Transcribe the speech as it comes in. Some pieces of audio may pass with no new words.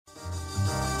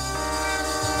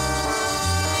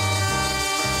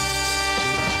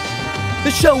The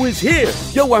show is here.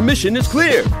 Yo, our mission is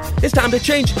clear. It's time to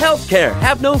change healthcare.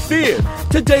 Have no fear.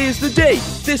 Today is the day.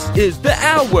 This is the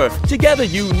hour. Together,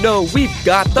 you know we've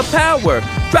got the power.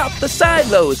 Drop the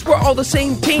silos. We're all the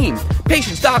same team.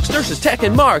 Patients, docs, nurses, tech,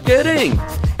 and marketing.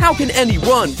 How can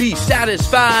anyone be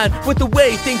satisfied with the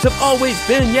way things have always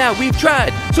been? Yeah, we've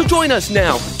tried. So join us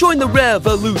now. Join the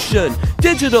revolution.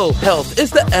 Digital health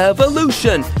is the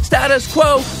evolution. Status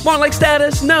quo, more like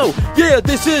status no. Yeah,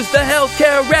 this is the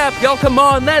healthcare rap. Y'all come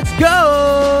on, let's go.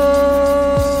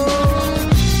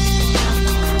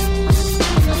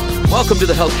 Welcome to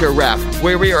the Healthcare Rap,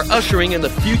 where we are ushering in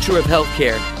the future of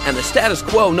healthcare and the status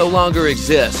quo no longer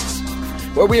exists.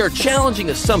 Where we are challenging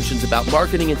assumptions about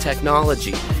marketing and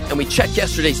technology, and we check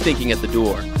yesterday's thinking at the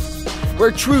door.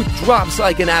 Where truth drops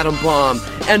like an atom bomb,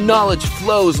 and knowledge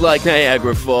flows like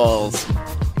Niagara Falls.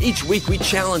 Each week we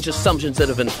challenge assumptions that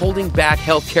have been holding back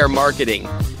healthcare marketing,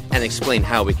 and explain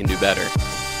how we can do better.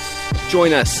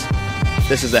 Join us.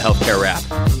 This is the Healthcare Rap.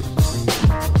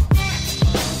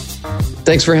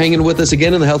 Thanks for hanging with us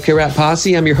again in the Healthcare Rap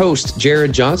Posse. I'm your host,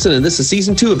 Jared Johnson, and this is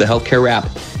Season 2 of the Healthcare Rap.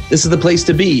 This is the place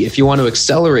to be if you want to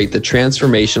accelerate the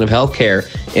transformation of healthcare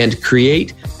and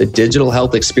create the digital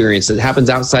health experience that happens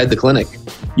outside the clinic.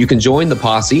 You can join the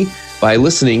posse by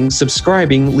listening,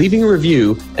 subscribing, leaving a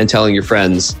review, and telling your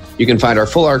friends. You can find our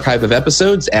full archive of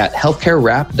episodes at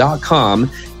healthcarerap.com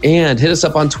and hit us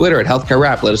up on Twitter at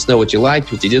healthcarerap. Let us know what you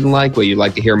liked, what you didn't like, what you'd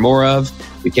like to hear more of.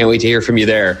 We can't wait to hear from you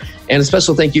there. And a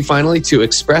special thank you finally to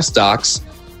Express Docs,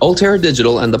 Ultera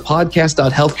Digital, and the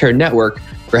Podcast.Healthcare Network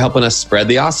for helping us spread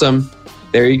the awesome.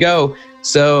 There you go.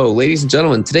 So, ladies and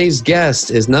gentlemen, today's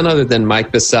guest is none other than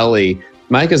Mike Biselli.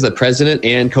 Mike is the president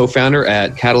and co-founder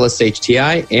at Catalyst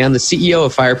HTI and the CEO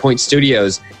of Firepoint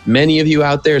Studios. Many of you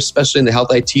out there, especially in the health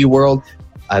IT world,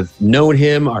 I've known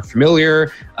him, are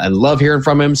familiar, and love hearing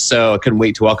from him, so I couldn't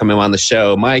wait to welcome him on the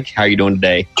show. Mike, how are you doing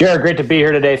today? Jared, great to be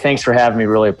here today. Thanks for having me.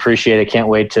 Really appreciate it. Can't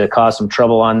wait to cause some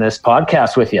trouble on this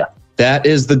podcast with you. That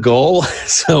is the goal.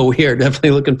 So we are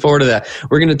definitely looking forward to that.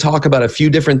 We're going to talk about a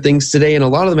few different things today, and a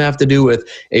lot of them have to do with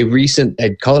a recent,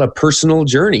 I'd call it a personal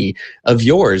journey of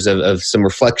yours, of some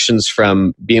reflections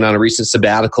from being on a recent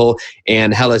sabbatical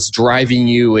and how that's driving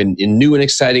you in new and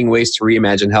exciting ways to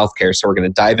reimagine healthcare. So we're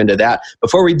going to dive into that.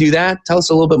 Before we do that, tell us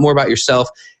a little bit more about yourself,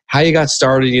 how you got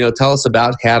started. Tell us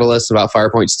about Catalyst, about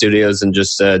Firepoint Studios, and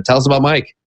just tell us about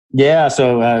Mike. Yeah,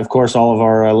 so of course, all of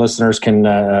our listeners can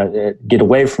get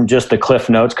away from just the cliff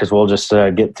notes because we'll just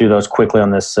get through those quickly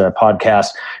on this podcast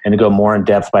and to go more in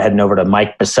depth by heading over to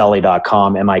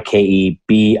MikeBiselli.com,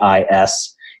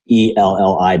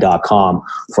 MikeBiselli.com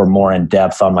for more in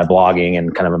depth on my blogging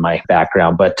and kind of my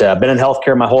background. But been in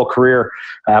healthcare my whole career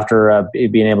after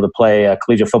being able to play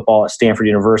collegiate football at Stanford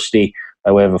University.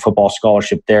 By way of a football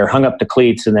scholarship there, hung up the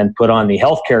cleats and then put on the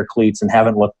healthcare cleats and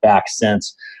haven't looked back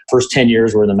since. First 10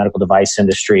 years were in the medical device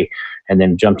industry and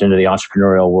then jumped into the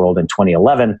entrepreneurial world in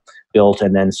 2011, built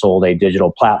and then sold a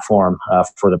digital platform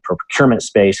for the procurement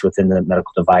space within the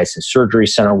medical device and surgery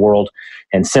center world.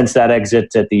 And since that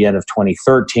exit at the end of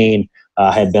 2013,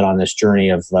 had been on this journey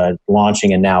of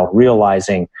launching and now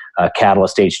realizing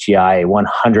Catalyst HTI, a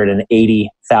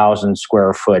 180,000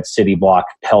 square foot city block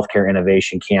healthcare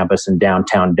innovation campus in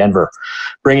downtown Denver,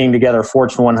 bringing together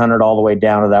Fortune 100 all the way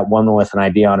down to that woman with an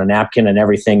idea on a napkin and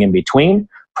everything in between,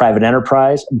 private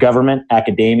enterprise, government,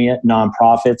 academia,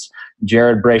 nonprofits.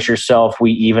 Jared, brace yourself.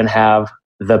 We even have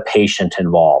the patient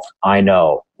involved. I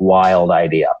know, wild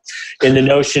idea. In the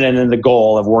notion and in the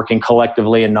goal of working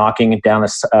collectively and knocking down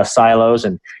the silos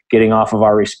and getting off of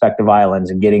our respective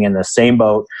islands and getting in the same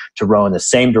boat to row in the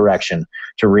same direction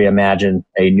to reimagine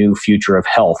a new future of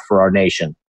health for our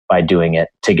nation by doing it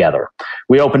together.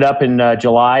 We opened up in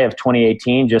July of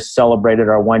 2018, just celebrated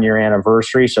our 1-year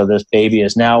anniversary. So this baby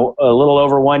is now a little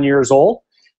over 1 year old.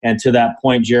 And to that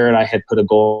point, Jared, I had put a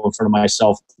goal in front of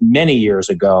myself many years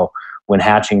ago when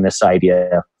hatching this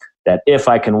idea that if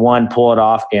I can, 1, pull it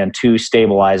off, and 2,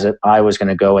 stabilize it, I was going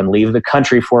to go and leave the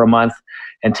country for a month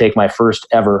and take my first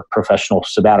ever professional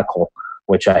sabbatical,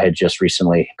 which I had just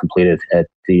recently completed at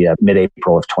the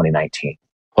mid-April of 2019.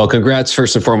 Well, congrats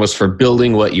first and foremost for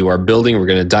building what you are building. We're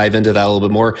going to dive into that a little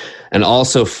bit more. And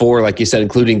also for, like you said,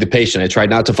 including the patient. I tried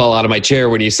not to fall out of my chair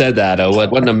when you said that.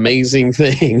 What an amazing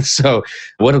thing. So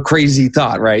what a crazy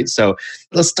thought, right? So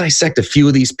let's dissect a few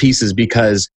of these pieces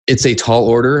because it's a tall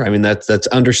order. I mean, that's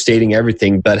understating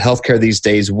everything. But healthcare these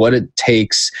days, what it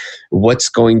takes, what's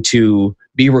going to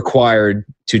be required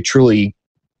to truly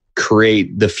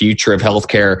create the future of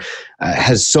healthcare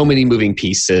has so many moving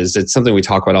pieces. It's something we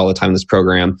talk about all the time in this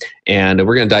program. And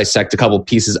we're going to dissect a couple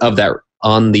pieces of that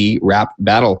on the rap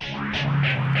battle.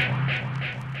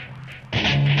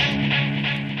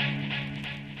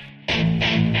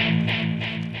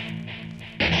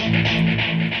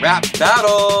 Rap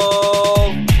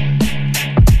Battle.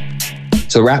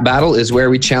 So Rap Battle is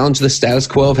where we challenge the status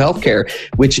quo of healthcare,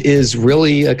 which is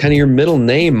really kind of your middle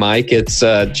name, Mike. It's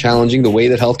challenging the way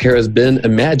that healthcare has been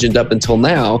imagined up until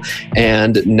now.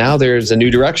 And now there's a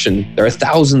new direction. There are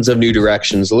thousands of new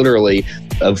directions, literally,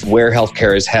 of where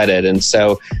healthcare is headed. And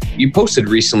so you posted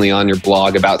recently on your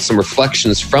blog about some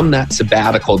reflections from that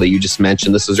sabbatical that you just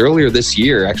mentioned. This was earlier this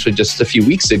year, actually just a few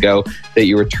weeks ago, that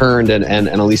you returned and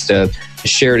at least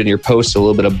shared in your post a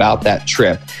little bit about that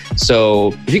trip.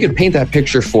 So if you could paint that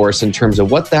picture for us in terms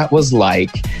of what that was like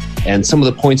and some of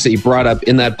the points that you brought up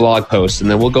in that blog post, and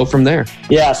then we'll go from there.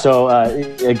 Yeah. So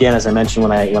again, as I mentioned,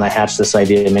 when I hatched this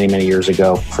idea many years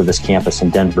ago for this campus in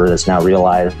Denver, that's now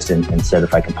realized and said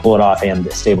if I can pull it off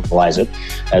and stabilize it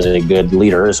as a good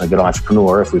leader, as a good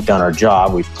entrepreneur, if we've done our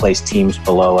job, we've placed teams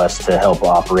below us to help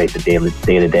operate the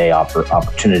day-to-day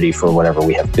opportunity for whatever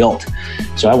we have built.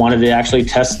 So I wanted to actually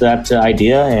test that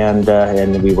idea,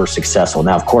 and we were successful.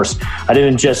 Now, of course, I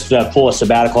didn't just pull a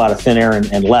sabbatical out of thin air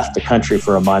and left the country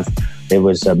for a month. It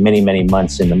was many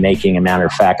months in the making. As a matter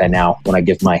of fact, when I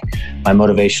give my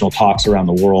motivational talks around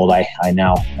the world, I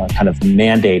now kind of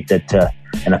mandate that,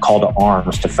 and a call to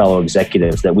arms to fellow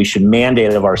executives, that we should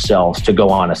mandate of ourselves to go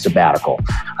on a sabbatical.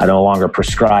 I no longer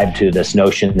prescribe to this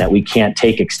notion that we can't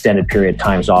take extended period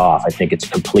times off. I think it's a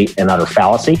complete and utter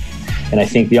fallacy. And I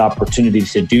think the opportunity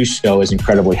to do so is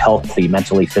incredibly healthy,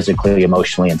 mentally, physically,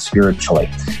 emotionally, and spiritually.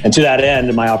 And to that end,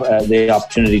 the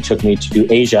opportunity took me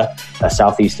to Asia,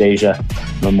 Southeast Asia,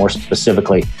 more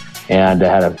specifically. And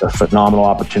I had a phenomenal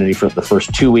opportunity for the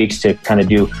first 2 weeks to kind of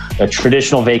do a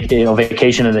traditional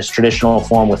vacation in this traditional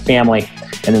form with family.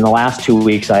 And in the last 2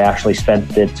 weeks, I actually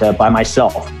spent it by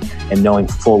myself, and knowing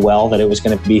full well that it was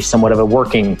going to be somewhat of a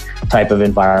working type of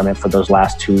environment for those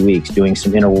last 2 weeks, doing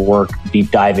some inner work,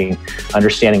 deep diving,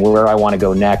 understanding where I want to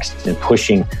go next, and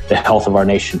pushing the health of our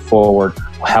nation forward.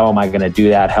 How am I going to do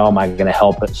that? How am I going to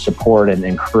help support and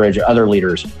encourage other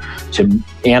leaders to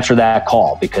answer that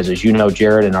call? Because as you know,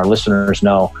 Jared, and our listeners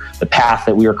know, the path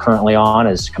that we are currently on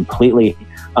is completely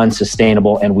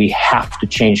unsustainable, and we have to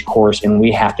change course, and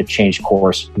we have to change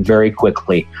course very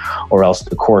quickly, or else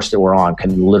the course that we're on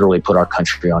can literally put our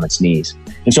country on its knees.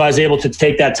 And so I was able to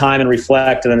take that time and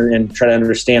reflect and try to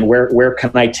understand where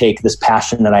can I take this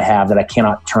passion that I have that I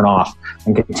cannot turn off,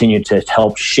 and continue to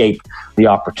help shape the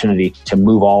opportunity to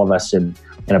move all of us in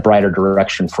a brighter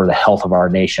direction for the health of our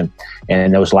nation.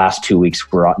 And those last 2 weeks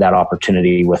were that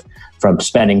opportunity, from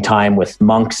spending time with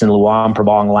monks in Luang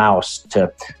Prabang, Laos,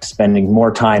 to spending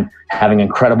more time having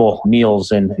incredible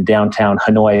meals in downtown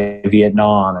Hanoi,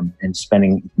 Vietnam, and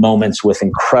spending moments with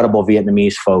incredible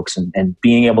Vietnamese folks, and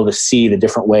being able to see the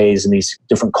different ways and these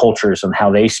different cultures and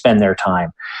how they spend their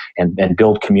time and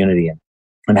build community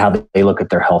and how they look at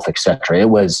their health, etc. It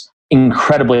was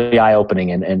incredibly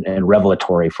eye-opening and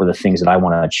revelatory for the things that I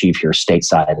want to achieve here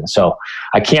stateside. And so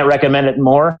I can't recommend it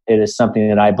more. It is something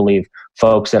that I believe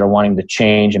folks that are wanting to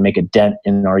change and make a dent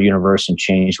in our universe and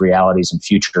change realities and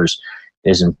futures,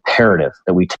 it is imperative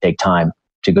that we take time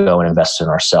to go and invest in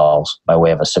ourselves by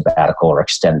way of a sabbatical or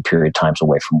extended period of times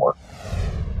away from work.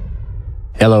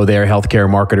 Hello there, healthcare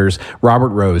marketers. Robert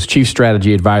Rose, Chief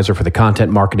Strategy Advisor for the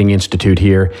Content Marketing Institute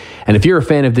here. And if you're a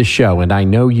fan of this show, and I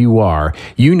know you are,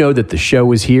 you know that the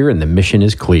show is here and the mission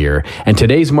is clear. And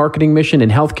today's marketing mission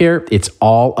in healthcare, it's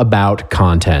all about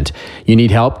content. You need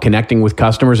help connecting with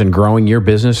customers and growing your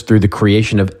business through the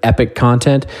creation of epic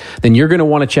content? Then you're going to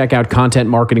want to check out Content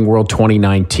Marketing World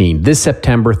 2019 this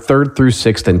September 3rd through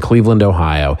 6th in Cleveland,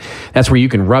 Ohio. That's where you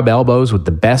can rub elbows with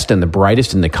the best and the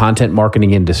brightest in the content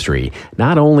marketing industry.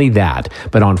 Not only that,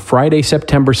 but on Friday,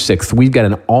 September 6th, we've got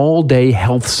an all-day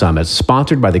health summit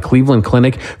sponsored by the Cleveland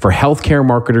Clinic for healthcare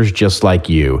marketers just like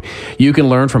you. You can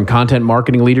learn from content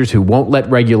marketing leaders who won't let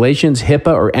regulations,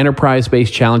 HIPAA, or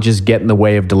enterprise-based challenges get in the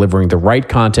way of delivering the right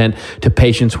content to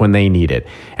patients when they need it.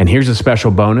 And here's a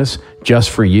special bonus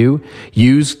just for you.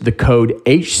 Use the code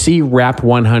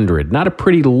HCWrap100. Not a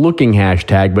pretty looking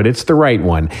hashtag, but it's the right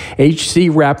one.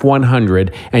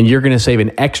 HCWrap100, and you're going to save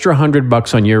an extra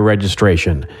 $100 on your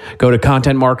registration. Go to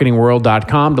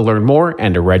contentmarketingworld.com to learn more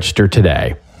and to register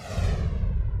today.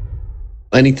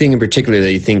 Anything in particular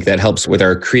that you think that helps with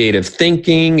our creative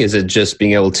thinking? Is it just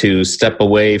being able to step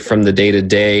away from the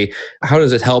day-to-day? How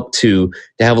does it help to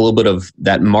have a little bit of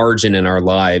that margin in our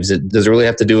lives? Does it really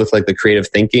have to do with like the creative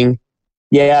thinking?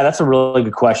 Yeah, that's a really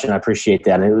good question. I appreciate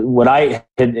that. And what I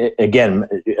had, again,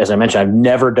 as I mentioned, I've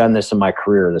never done this in my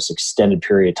career, this extended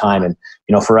period of time. And,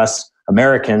 for us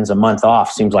Americans, a month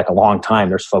off seems like a long time.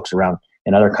 There's folks around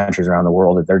in other countries around the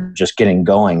world that they're just getting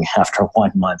going after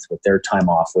 1 month with their time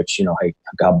off, which, hey,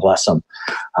 God bless them.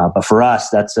 But for us,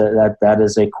 that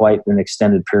is quite an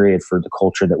extended period for the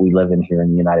culture that we live in here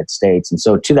in the United States. And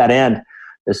so to that end,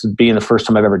 this is being the first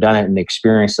time I've ever done it, and the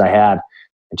experience I had.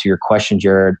 And to your question,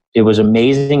 Jared, it was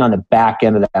amazing on the back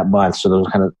end of that month. So those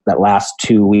kind of that last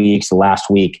 2 weeks, the last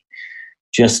week,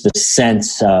 just the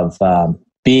sense of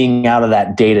being out of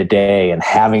that day to day and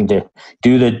having to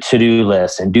do the to-do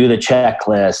list and do the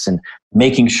checklist and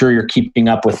making sure you're keeping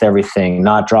up with everything,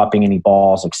 not dropping any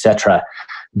balls, etc.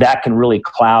 That can really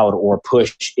cloud or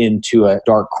push into a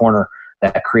dark corner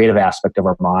that creative aspect of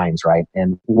our minds, right?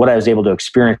 And what I was able to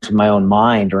experience in my own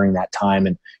mind during that time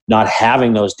and not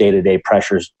having those day-to-day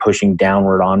pressures pushing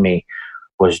downward on me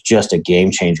was just a game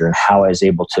changer in how I was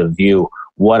able to view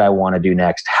what I want to do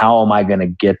next. How am I going to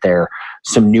get there?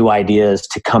 Some new ideas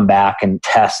to come back and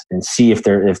test and see if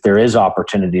there is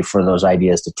opportunity for those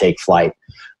ideas to take flight.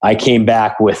 I came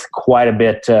back with quite a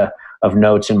bit of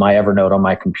notes in my Evernote on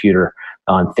my computer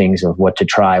on things of what to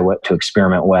try, what to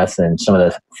experiment with, and some of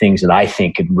the things that I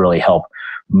think could really help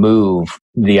move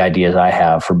the ideas I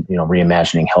have for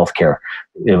reimagining healthcare.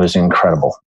 It was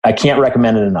incredible. I can't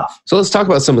recommend it enough. So let's talk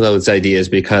about some of those ideas,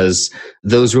 because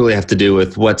those really have to do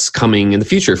with what's coming in the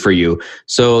future for you.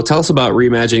 So tell us about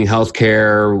reimagining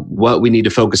healthcare, what we need to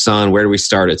focus on, where do we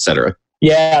start, et cetera.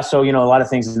 Yeah, so a lot of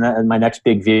things. In my next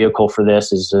big vehicle for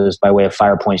this is by way of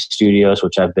FirePoint Studios,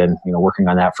 which I've been working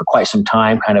on that for quite some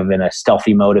time, kind of in a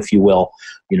stealthy mode, if you will.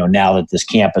 Now that this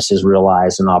campus is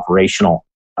realized and operational,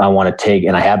 I want to take,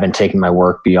 and I have been taking my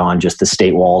work beyond just the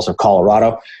state walls of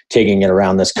Colorado, taking it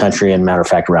around this country and, matter of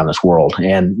fact, around this world.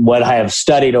 And what I have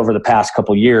studied over the past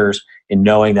couple of years in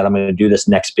knowing that I'm going to do this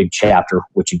next big chapter,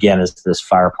 which again is this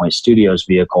FirePoint Studios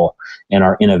vehicle and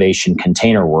our innovation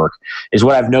container work, is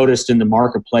what I've noticed in the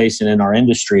marketplace and in our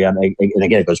industry. And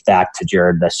again, it goes back to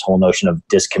Jared, this whole notion of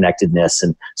disconnectedness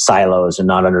and silos and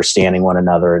not understanding one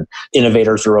another. And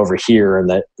innovators are over here and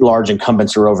the large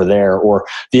incumbents are over there, or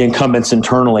the incumbents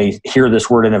internally hear this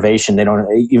word innovation. They don't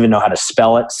even know how to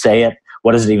spell it, say it.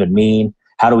 What does it even mean?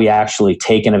 How do we actually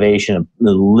take innovation and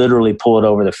literally pull it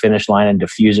over the finish line and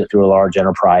diffuse it through a large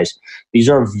enterprise? These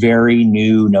are very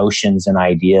new notions and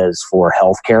ideas for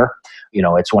healthcare.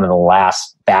 It's one of the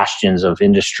last bastions of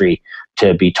industry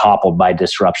to be toppled by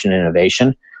disruption and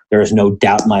innovation. There is no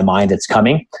doubt in my mind it's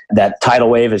coming. That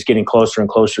tidal wave is getting closer and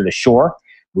closer to shore.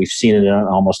 We've seen it in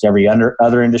almost every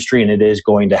other industry, and it is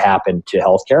going to happen to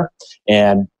healthcare.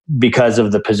 And because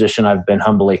of the position I've been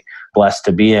humbly blessed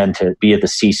to be in, to be at the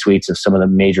C-suites of some of the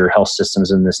major health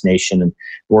systems in this nation and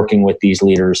working with these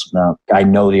leaders, I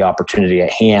know the opportunity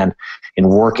at hand in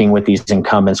working with these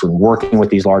incumbents, and working with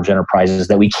these large enterprises,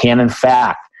 that we can in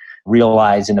fact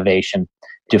realize innovation,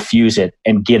 diffuse it,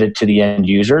 and get it to the end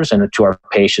users and to our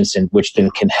patients, and which then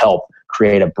can help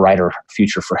create a brighter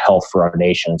future for health for our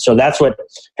nation. So that's what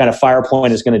kind of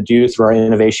FirePoint is going to do through our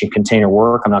innovation container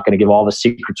work. I'm not going to give all the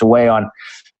secrets away on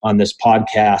this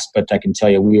podcast, but I can tell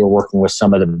you we are working with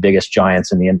some of the biggest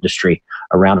giants in the industry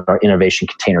around our innovation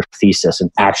container thesis,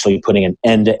 and actually putting an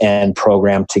end-to-end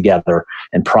program together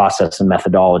and process and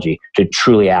methodology to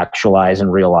truly actualize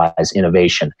and realize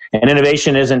innovation. And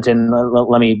innovation isn't,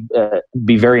 let me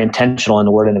be very intentional in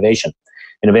the word innovation.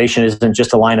 Innovation isn't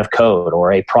just a line of code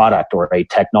or a product or a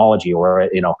technology or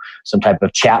some type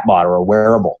of chatbot or a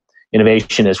wearable.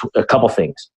 Innovation is a couple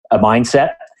things: a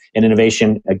mindset. And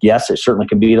innovation, yes, it certainly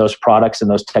can be those products and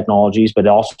those technologies, but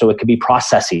also it could be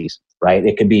processes, right?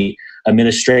 It could be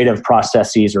administrative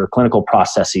processes or clinical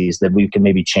processes that we can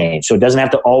maybe change. So it doesn't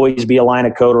have to always be a line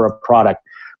of code or a product,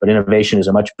 but innovation is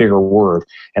a much bigger word.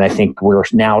 And I think we're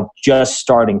now just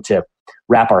starting to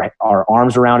wrap our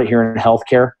arms around it here in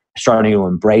healthcare, starting to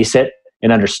embrace it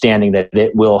and understanding that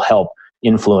it will help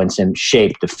influence and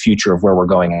shape the future of where we're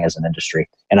going as an industry.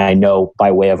 And I know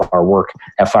by way of our work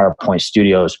at FirePoint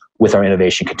Studios with our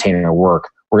innovation container work,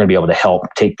 we're going to be able to help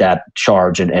take that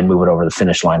charge and move it over the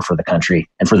finish line for the country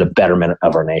and for the betterment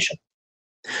of our nation.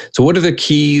 So what are the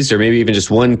keys, or maybe even just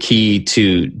one key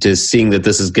to seeing that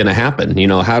this is going to happen?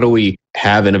 How do we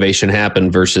have innovation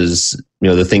happen versus,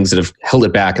 the things that have held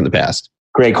it back in the past?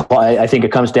 Great. I think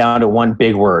it comes down to one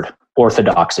big word: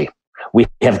 orthodoxy. We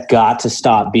have got to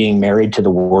stop being married to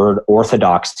the word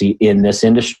orthodoxy in this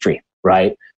industry,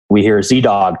 right? We hear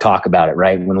Z-Dog talk about it,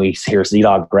 right? When we hear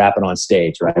Z-Dog rapping on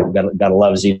stage, right? We've got to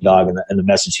love Z-Dog and the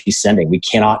message he's sending. We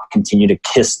cannot continue to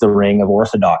kiss the ring of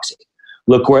orthodoxy.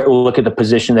 Look at the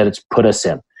position that it's put us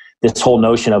in. This whole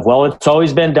notion of, well, it's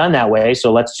always been done that way,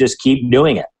 so let's just keep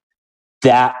doing it.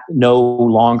 That no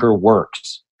longer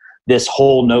works. This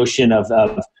whole notion of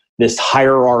this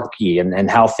hierarchy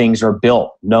and how things are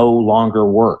built no longer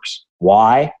works.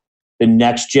 Why? The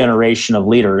next generation of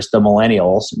leaders, the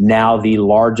millennials, now the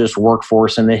largest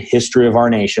workforce in the history of our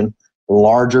nation,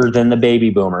 larger than the baby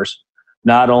boomers,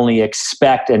 not only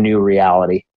expect a new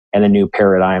reality and a new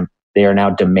paradigm, they are now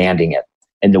demanding it.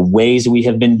 And the ways we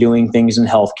have been doing things in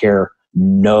healthcare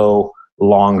no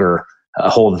longer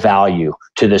hold value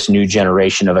to this new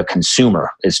generation of a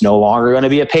consumer. It's no longer going to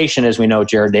be a patient, as we know,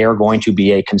 Jared. They are going to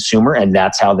be a consumer, and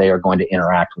that's how they are going to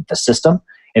interact with the system.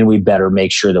 And we better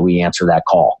make sure that we answer that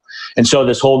call. And so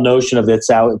this whole notion of it's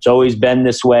always been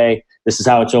this way, this is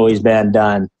how it's always been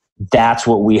done, that's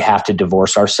what we have to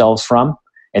divorce ourselves from.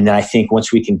 And then I think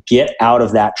once we can get out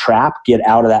of that trap, get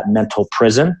out of that mental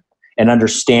prison, and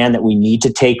understand that we need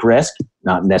to take risk,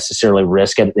 not necessarily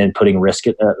risk and putting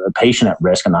a patient at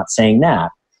risk, I'm not saying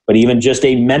that, but even just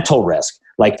a mental risk,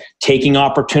 like taking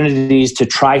opportunities to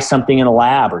try something in a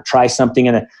lab or try something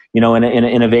in an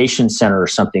innovation center or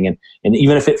something. And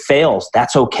even if it fails,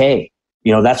 that's okay.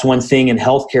 That's one thing in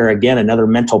healthcare, again, another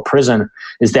mental prison,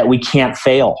 is that we can't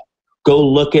fail. Go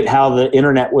look at how the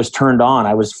internet was turned on.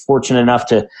 I was fortunate enough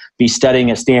to be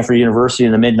studying at Stanford University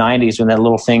in the mid-90s when that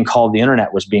little thing called the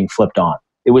internet was being flipped on.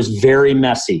 It was very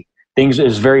messy. It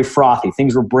was very frothy.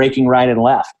 Things were breaking right and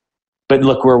left. But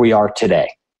look where we are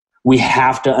today. We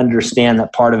have to understand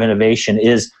that part of innovation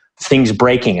is things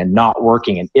breaking and not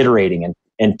working and iterating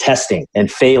and testing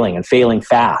and failing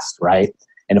fast, right?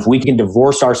 And if we can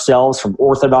divorce ourselves from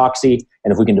orthodoxy,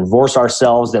 and if we can divorce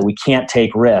ourselves that we can't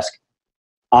take risk,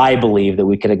 I believe that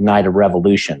we could ignite a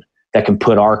revolution that can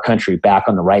put our country back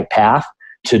on the right path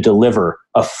to deliver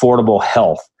affordable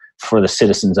health for the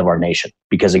citizens of our nation.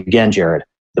 Because again, Jared,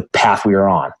 the path we are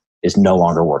on is no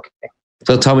longer working.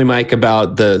 So tell me, Mike,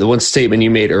 about the one statement you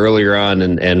made earlier on,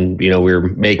 and we were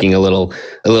making a little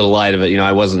light of it.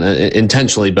 I wasn't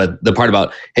intentionally, but the part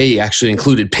about, hey, you actually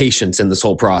included patients in this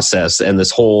whole process and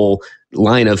this whole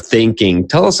line of thinking.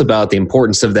 Tell us about the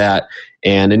importance of that,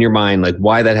 and in your mind, like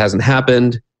why that hasn't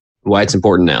happened, why it's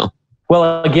important now.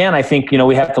 Well, again, I think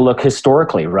we have to look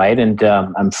historically, right? And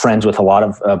I'm friends with a lot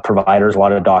of providers, a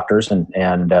lot of doctors,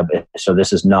 and so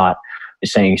this is not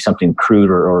saying something crude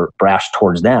or brash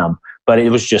towards them. But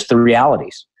it was just the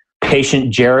realities.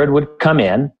 Patient Jared would come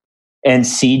in and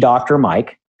see Dr.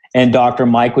 Mike, and Dr.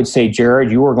 Mike would say,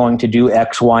 Jared, you are going to do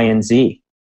X, Y, and Z.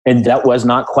 And that was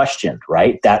not questioned,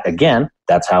 right? That, again,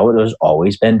 that's how it has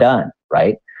always been done,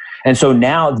 right? And so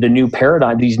now the new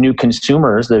paradigm, these new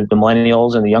consumers, the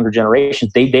millennials and the younger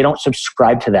generations, they don't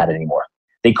subscribe to that anymore.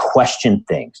 They question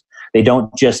things. They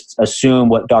don't just assume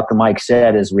what Dr. Mike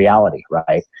said is reality,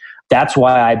 right? That's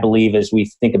why I believe as we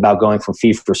think about going from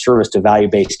fee-for-service to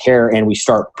value-based care and we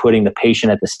start putting the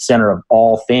patient at the center of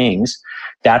all things,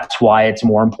 that's why it's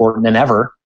more important than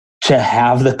ever to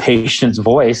have the patient's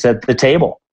voice at the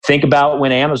table. Think about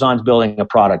when Amazon's building a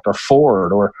product, or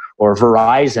Ford or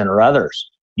Verizon or others.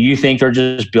 Do you think they're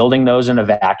just building those in a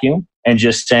vacuum and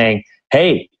just saying,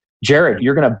 hey, Jared,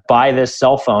 you're going to buy this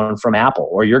cell phone from Apple,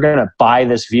 or you're going to buy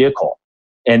this vehicle,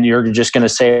 and you're just going to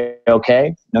say,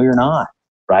 okay? No, you're not.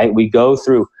 Right? We go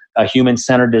through a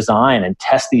human-centered design and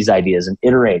test these ideas and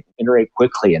iterate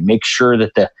quickly and make sure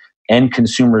that the end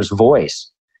consumer's voice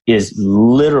is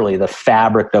literally the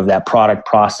fabric of that product,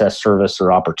 process, service,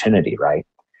 or opportunity, right?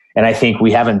 And I think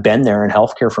we haven't been there in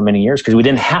healthcare for many years because we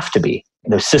didn't have to be.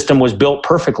 The system was built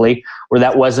perfectly where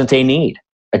that wasn't a need.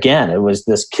 Again, it was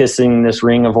this kissing this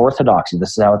ring of orthodoxy.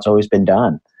 This is how it's always been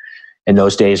done. And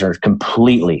those days are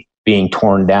completely being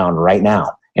torn down right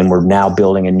now. And we're now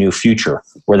building a new future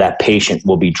where that patient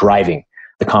will be driving.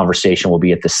 The conversation will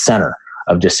be at the center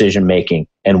of decision making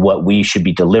and what we should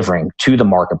be delivering to the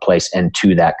marketplace and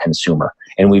to that consumer.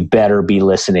 And we better be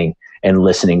listening and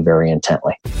listening very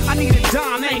intently. I need a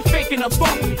dime, ain't faking a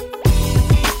phone.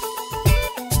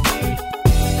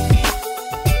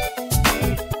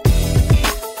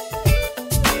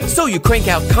 So you crank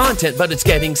out content, but it's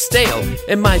getting stale.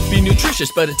 It might be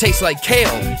nutritious, but it tastes like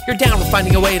kale. You're down with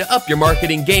finding a way to up your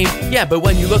marketing game. Yeah, but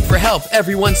when you look for help,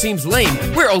 everyone seems lame.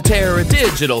 We're Ultera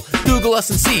Digital. Google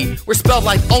us and see. We're spelled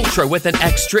like Ultra with an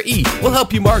extra E. We'll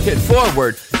help you market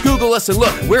forward. Google us and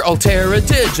look. We're Ultera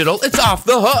Digital. It's off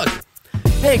the hook.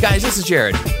 Hey guys, this is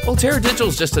Jared. Ultera Digital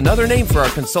is just another name for our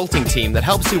consulting team that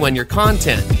helps you when your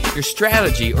content, your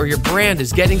strategy, or your brand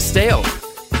is getting stale.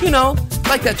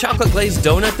 Like that chocolate glazed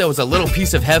donut that was a little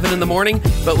piece of heaven in the morning,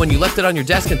 but when you left it on your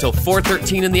desk until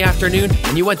 4:13 in the afternoon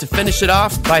and you went to finish it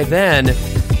off, by then,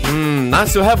 not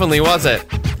so heavenly, was it?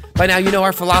 By now, you know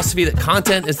our philosophy that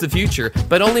content is the future,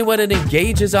 but only when it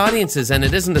engages audiences and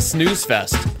it isn't a snooze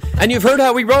fest. And you've heard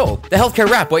how we roll. The Healthcare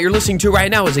Rap, what you're listening to right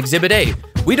now, is Exhibit A.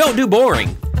 We don't do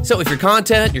boring. So if your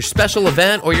content, your special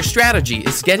event, or your strategy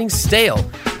is getting stale,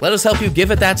 let us help you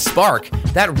give it that spark,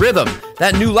 that rhythm,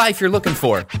 that new life you're looking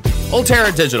for.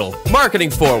 Ulterra Digital, marketing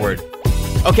forward.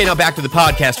 Okay, now back to the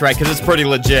podcast, right? Because it's pretty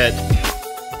legit.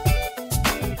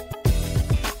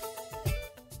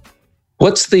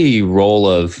 What's the role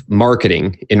of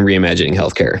marketing in reimagining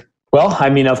healthcare? Well, I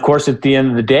mean, of course, at the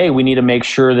end of the day, we need to make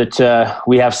sure that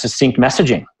we have succinct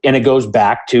messaging. And it goes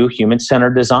back to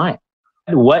human-centered design.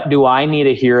 What do I need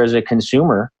to hear as a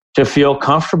consumer to feel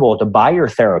comfortable to buy your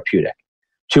therapeutic,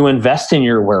 to invest in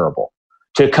your wearable,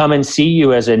 to come and see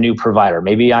you as a new provider?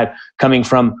 Maybe I'm coming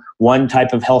from one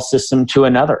type of health system to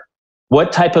another.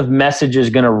 What type of message is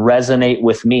going to resonate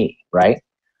with me, right?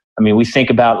 I mean, we think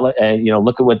about,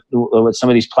 look at what some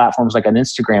of these platforms like on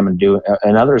Instagram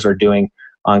and others are doing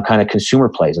on kind of consumer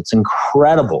plays. It's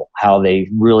incredible how they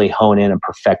really hone in and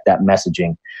perfect that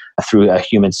messaging through a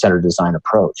human-centered design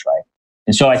approach, right?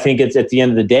 And so I think it's at the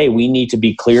end of the day, we need to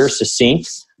be clear, succinct,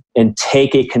 and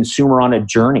take a consumer on a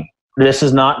journey. This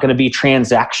is not going to be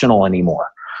transactional anymore,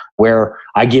 where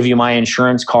I give you my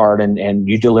insurance card and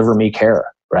you deliver me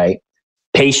care, right?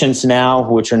 Patients now,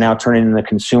 which are now turning into the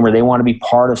consumer, they want to be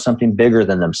part of something bigger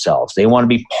than themselves. They want to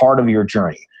be part of your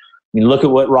journey. I mean, look at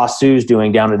what Rasu's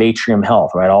doing down at Atrium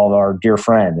Health, right? All of our dear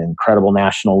friend, incredible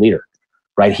national leader,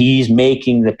 right? He's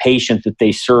making the patient that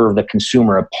they serve, the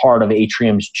consumer, a part of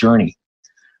Atrium's journey,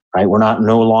 right? We're not,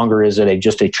 no longer is it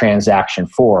just a transaction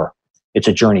for, it's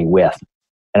a journey with.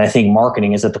 And I think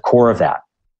marketing is at the core of that.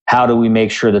 How do we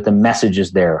make sure that the message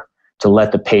is there to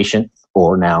let the patient,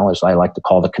 or now, as I like to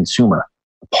call the consumer,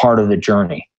 part of the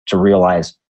journey to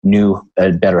realize new,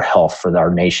 better health for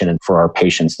our nation and for our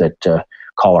patients that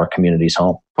call our communities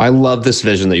home. I love this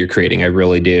vision that you're creating. I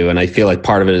really do. And I feel like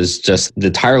part of it is just the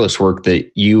tireless work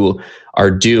that you are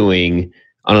doing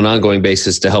on an ongoing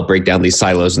basis to help break down these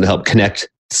silos and to help connect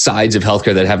sides of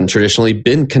healthcare that haven't traditionally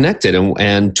been connected.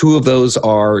 And two of those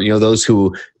are, those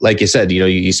who, like you said,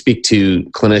 you speak to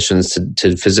clinicians,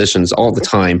 to physicians all the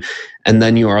time. And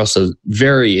then you are also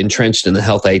very entrenched in the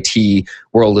health IT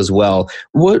world as well.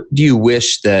 What do you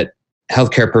wish that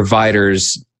healthcare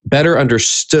providers better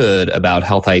understood about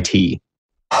health IT?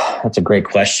 That's a great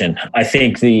question. I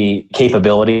think the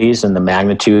capabilities and the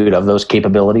magnitude of those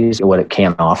capabilities, what it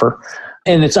can offer,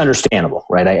 and it's understandable,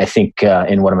 right? I think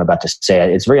in what I'm about to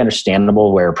say, it's very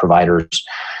understandable where providers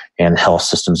and health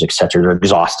systems, et cetera, are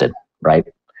exhausted, right?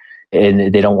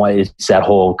 And they don't want, it's that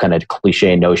whole kind of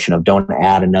cliche notion of don't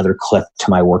add another clip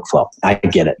to my workflow. I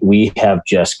get it. We have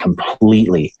just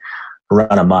completely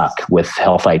run amok with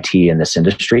health IT in this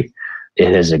industry.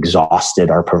 It has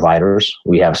exhausted our providers.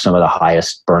 We have some of the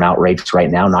highest burnout rates right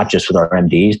now, not just with our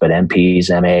MDs, but MPs,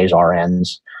 MAs,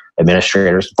 RNs,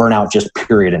 administrators. Burnout just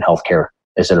period in healthcare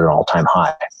is at an all-time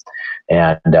high.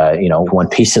 And, one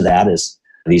piece of that is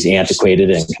these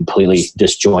antiquated and completely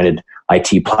disjointed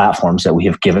IT platforms that we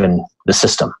have given the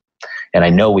system. And I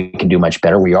know we can do much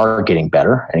better. We are getting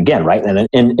better. And again, right? And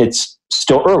it's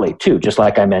still early too, just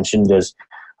like I mentioned, as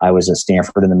I was at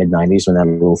Stanford in the mid-90s when that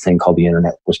little thing called the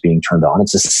internet was being turned on.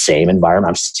 It's the same environment.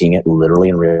 I'm seeing it literally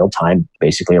in real time,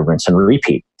 basically a rinse and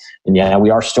repeat. And yeah, we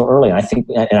are still early.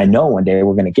 And I know one day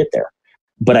we're going to get there.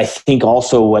 But I think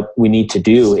also what we need to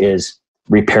do is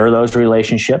repair those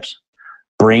relationships,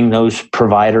 bring those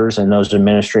providers and those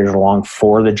administrators along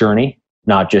for the journey,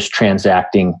 not just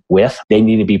transacting with. They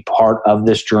need to be part of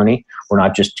this journey. We're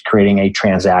not just creating a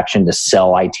transaction to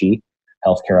sell IT,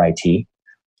 healthcare IT.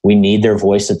 We need their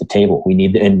voice at the table. We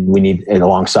need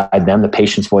alongside them, the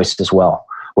patient's voice as well,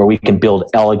 where we can build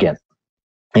elegant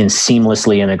and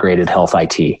seamlessly integrated health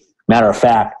IT. Matter of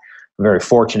fact, I'm very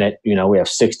fortunate, we have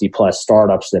 60 plus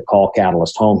startups that call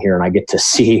Catalyst home here, and I get to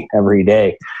see every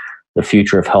day the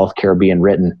future of healthcare being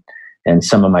written. And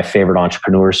some of my favorite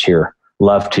entrepreneurs here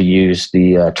love to use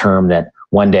the term that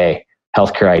one day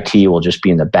healthcare IT will just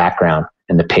be in the background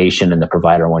and the patient and the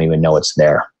provider won't even know it's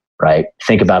there, right?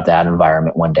 Think about that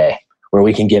environment one day where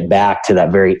we can get back to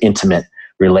that very intimate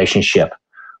relationship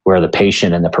where the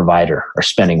patient and the provider are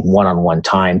spending one-on-one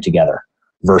time together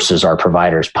versus our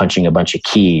providers punching a bunch of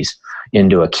keys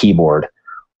into a keyboard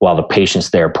while the patient's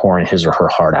there pouring his or her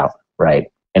heart out, right?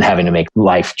 And having to make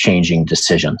life-changing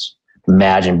decisions.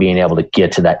 Imagine being able to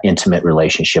get to that intimate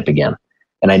relationship again.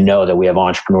 And I know that we have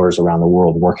entrepreneurs around the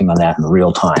world working on that in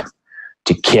real time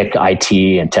to kick IT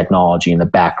and technology in the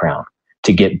background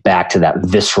to get back to that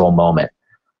visceral moment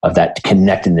of that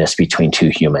connectedness between two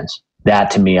humans. That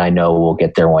to me, I know we'll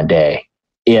get there one day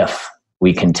if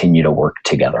we continue to work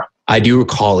together. I do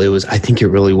recall I think it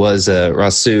really was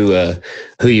Rasu,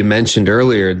 who you mentioned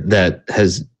earlier, that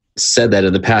has said that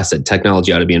in the past, that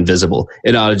technology ought to be invisible.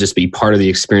 It ought to just be part of the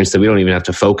experience that we don't even have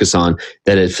to focus on,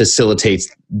 that it facilitates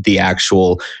the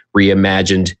actual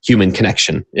reimagined human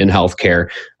connection in healthcare.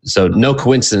 So no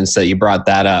coincidence that you brought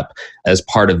that up as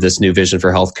part of this new vision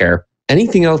for healthcare.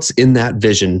 Anything else in that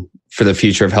vision for the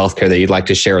future of healthcare that you'd like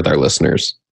to share with our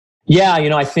listeners? Yeah,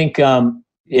 I think, and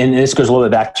this goes a little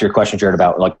bit back to your question, Jared,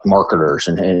 about like marketers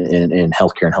and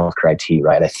healthcare and healthcare IT,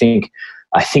 right?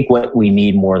 I think what we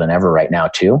need more than ever right now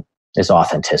too is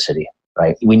authenticity,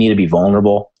 right? We need to be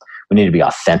vulnerable. We need to be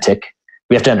authentic.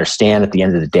 We have to understand at the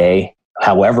end of the day,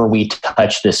 however we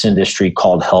touch this industry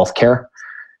called healthcare,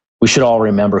 we should all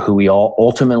remember who we all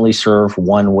ultimately serve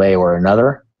one way or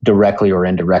another, directly or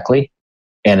indirectly,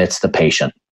 and it's the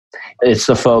patient. It's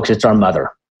the folks, it's our mother,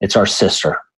 it's our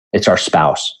sister, it's our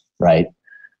spouse, right?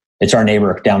 It's our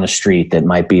neighbor down the street that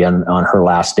might be on her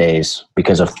last days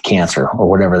because of cancer or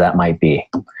whatever that might be.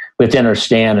 We have to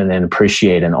understand and then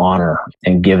appreciate and honor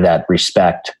and give that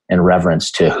respect and reverence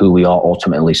to who we all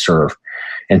ultimately serve.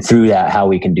 And through that, how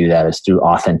we can do that is through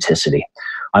authenticity.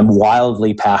 I'm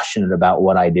wildly passionate about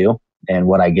what I do and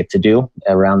what I get to do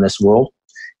around this world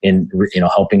in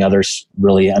helping others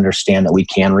really understand that we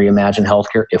can reimagine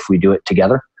healthcare if we do it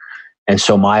together. And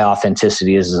so my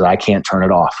authenticity is I can't turn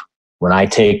it off. When I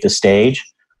take the stage,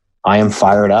 I am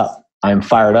fired up. I am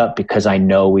fired up because I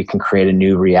know we can create a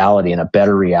new reality and a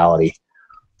better reality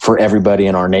for everybody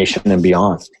in our nation and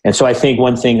beyond. And so I think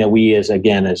one thing that we is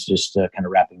just kind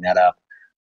of wrapping that up,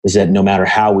 is that no matter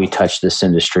how we touch this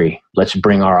industry, let's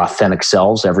bring our authentic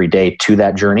selves every day to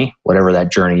that journey, whatever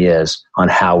that journey is, on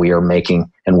how we are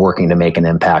making and working to make an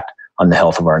impact on the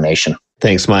health of our nation.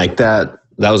 Thanks, Mike. That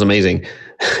was amazing.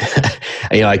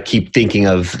 I keep thinking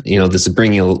of, this is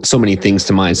bringing so many things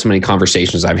to mind, so many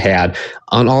conversations I've had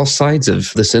on all sides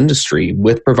of this industry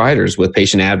with providers, with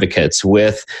patient advocates,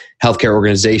 with healthcare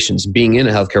organizations, being in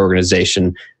a healthcare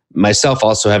organization, myself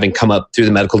also having come up through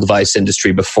the medical device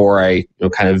industry before I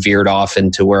kind of veered off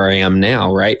into where I am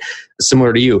now, right?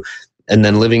 Similar to you. And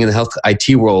then living in the health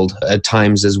IT world at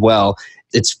times as well.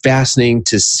 It's fascinating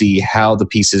to see how the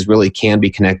pieces really can be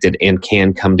connected and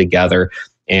can come together.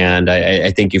 And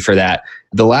I thank you for that.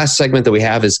 The last segment that we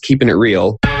have is Keeping It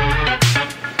Real.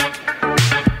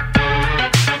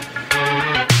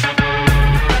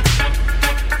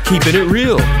 Keeping It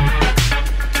Real.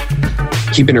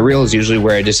 Keeping It Real is usually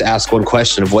where I just ask one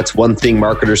question of what's one thing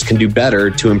marketers can do better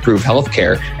to improve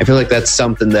healthcare. I feel like that's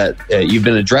something that you've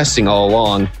been addressing all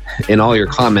along in all your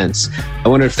comments. I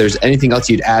wonder if there's anything else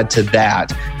you'd add to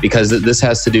that, because this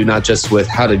has to do not just with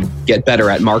how to get better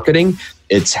at marketing,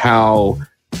 it's how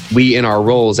we in our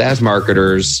roles as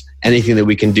marketers, anything that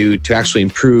we can do to actually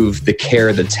improve the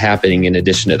care that's happening in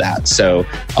addition to that. So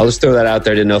I'll just throw that out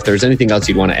there. I didn't know if there's anything else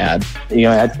you'd want to add.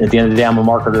 At the end of the day, I'm a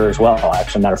marketer as well.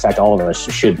 Actually, matter of fact, all of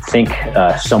us should think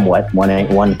somewhat one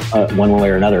way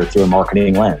or another through a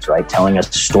marketing lens, right? Telling us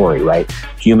a story, right?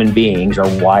 Human beings are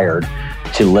wired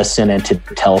to listen and to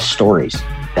tell stories.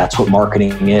 That's what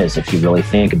marketing is, if you really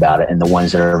think about it. And the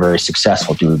ones that are very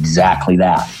successful do exactly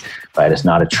that. Right? It's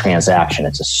not a transaction.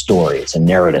 It's a story. It's a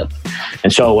narrative.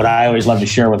 And so what I always love to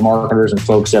share with marketers and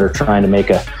folks that are trying to make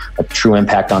a true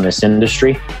impact on this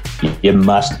industry, you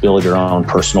must build your own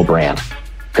personal brand,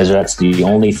 because that's the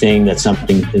only thing that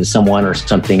someone or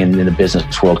something in the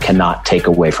business world cannot take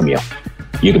away from you.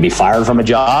 You can be fired from a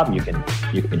job. You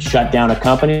can shut down a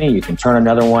company. You can turn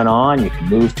another one on. You can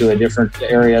move to a different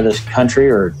area of this country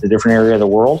or a different area of the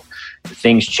world.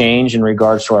 Things change in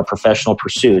regards to our professional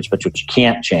pursuits, but what you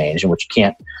can't change and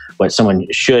what someone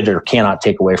should or cannot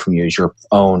take away from you is your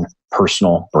own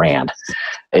personal brand.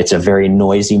 It's a very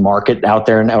noisy market out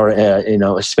there, or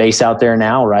a space out there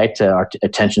now, right? Our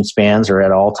attention spans are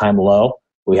at all-time low.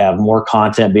 We have more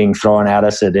content being thrown at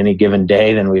us at any given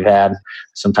day than we've had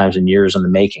sometimes in years in the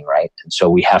making, right? And so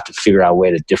we have to figure out a way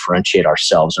to differentiate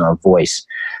ourselves and our voice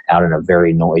out in a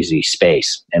very noisy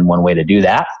space. And one way to do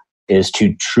that is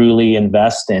to truly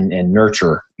invest and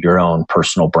nurture your own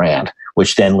personal brand,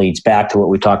 which then leads back to what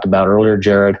we talked about earlier,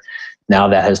 Jared. Now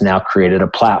that has now created a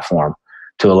platform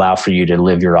to allow for you to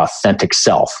live your authentic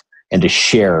self and to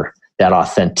share that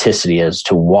authenticity as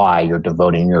to why you're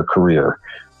devoting your career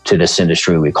to this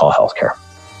industry we call healthcare.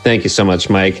 Thank you so much,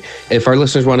 Mike. If our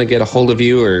listeners want to get a hold of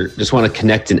you or just want to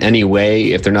connect in any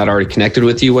way, if they're not already connected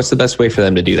with you, what's the best way for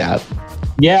them to do that?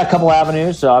 Yeah, a couple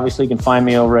avenues. So obviously, you can find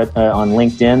me over on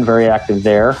LinkedIn, very active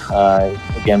there.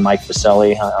 Again, Mike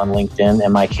Biselli on LinkedIn,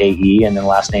 M-I-K-E, and then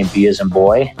last name B as in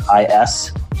boy,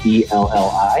 I-S-E-L-L-I,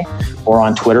 or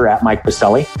on Twitter at Mike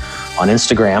Biselli. on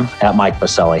Instagram at Mike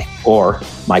Biselli or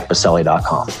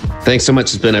MikeBiselli.com. Thanks so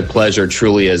much. It's been a pleasure,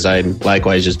 truly, as I'm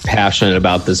likewise just passionate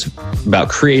about this, about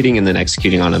creating and then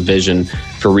executing on a vision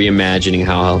for reimagining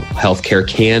how healthcare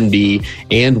can be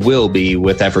and will be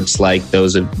with efforts like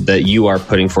those that you are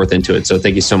putting forth into it. So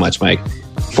thank you so much, Mike.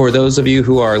 For those of you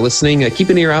who are listening, keep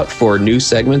an ear out for new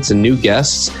segments and new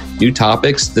guests, new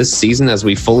topics this season as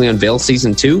we fully unveil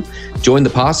season 2. Join the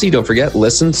posse. Don't forget,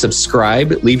 listen,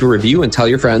 subscribe, leave a review, and tell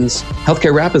your friends.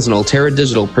 Healthcare Rap is an Ultera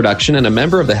Digital production and a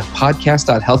member of the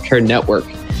Podcast.Healthcare Network.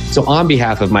 So on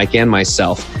behalf of Mike and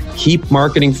myself, keep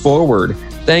marketing forward.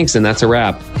 Thanks, and that's a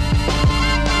wrap.